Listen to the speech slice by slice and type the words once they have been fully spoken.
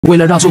为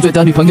了让宿醉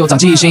的女朋友长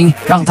记性，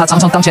让她尝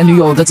尝当前女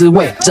友的滋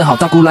味，正好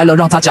大姑来了，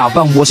让她假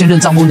扮我现任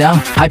丈母娘，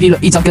还 P 了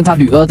一张跟她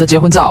女儿的结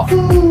婚照。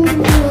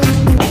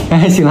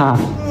哎，醒了。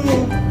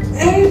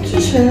哎，这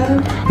谁啊？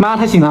妈，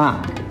他醒了。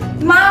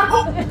妈，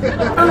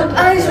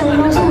哎，什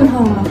么这么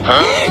痛啊？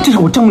这是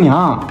我丈母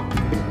娘。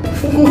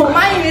我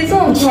妈以为这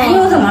么痛。前女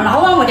友怎么老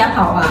往我家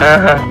跑啊？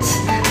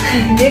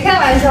你别开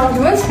玩笑，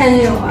什么前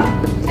女友啊？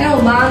哎，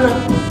我妈呢？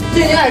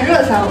最近有点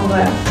热才会不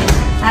会？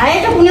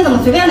哎，这姑娘怎么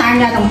随便拿人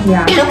家东西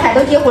啊？小凯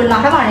都结婚了，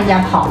还往人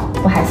家跑，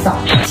不害臊。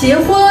结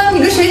婚？你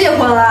跟谁结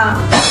婚了？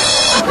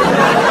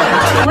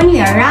我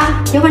女儿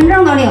啊，结婚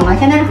证都领了，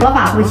现在是合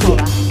法夫妻。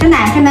这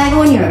奶是买给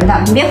我女儿的，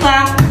你别喝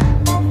啊。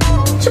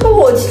这不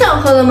我经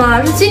常喝的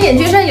吗？是经典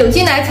娟山有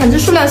机奶，产自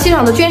数量稀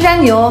少的娟山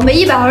牛，每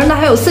100毫升的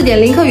还有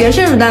4.0克原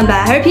生乳蛋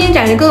白，还是平行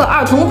展示各个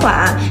2同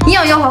款，营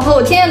养又好喝，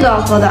我天天都要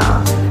喝的。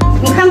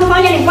你看我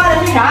房间里挂的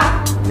是啥？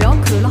不要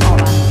咳了好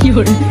吧？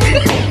有人。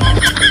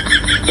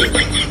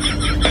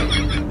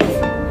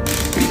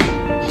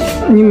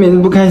你每次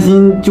不开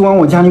心就往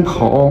我家里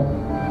跑。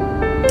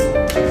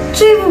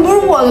这衣服不是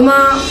我的吗？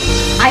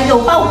哎呦，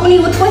把我婚礼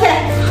服脱下来！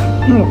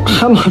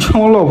还老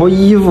穿我老婆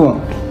衣服。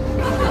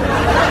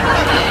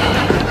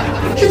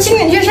这经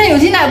典娟山有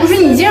机奶不是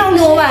你经常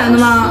给我买的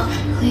吗？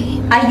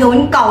哎呦，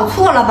你搞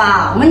错了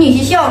吧？我们女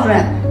婿孝顺，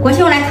国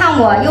庆来看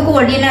我，又给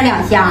我拎了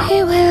2箱。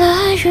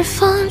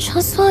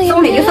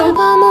送礼就送。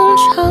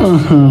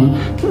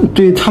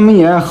对他们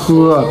也爱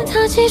喝。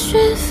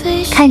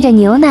看着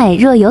牛奶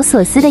若有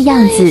所思的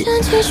样子，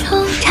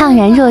怅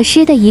然若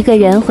失的一个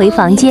人回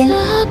房间。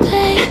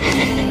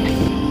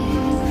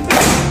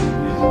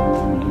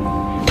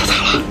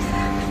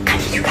赶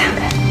紧去看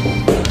看。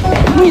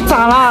你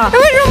咋了？为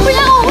什么不要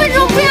我？为什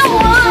么不要我？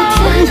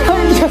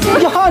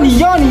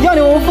要你，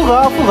我们复合。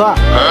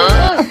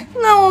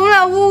那我们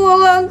俩复合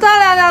了，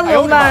他俩怎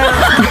么办呀？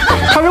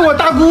她是我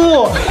大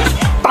姑，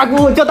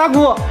叫大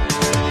姑。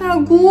大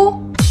姑。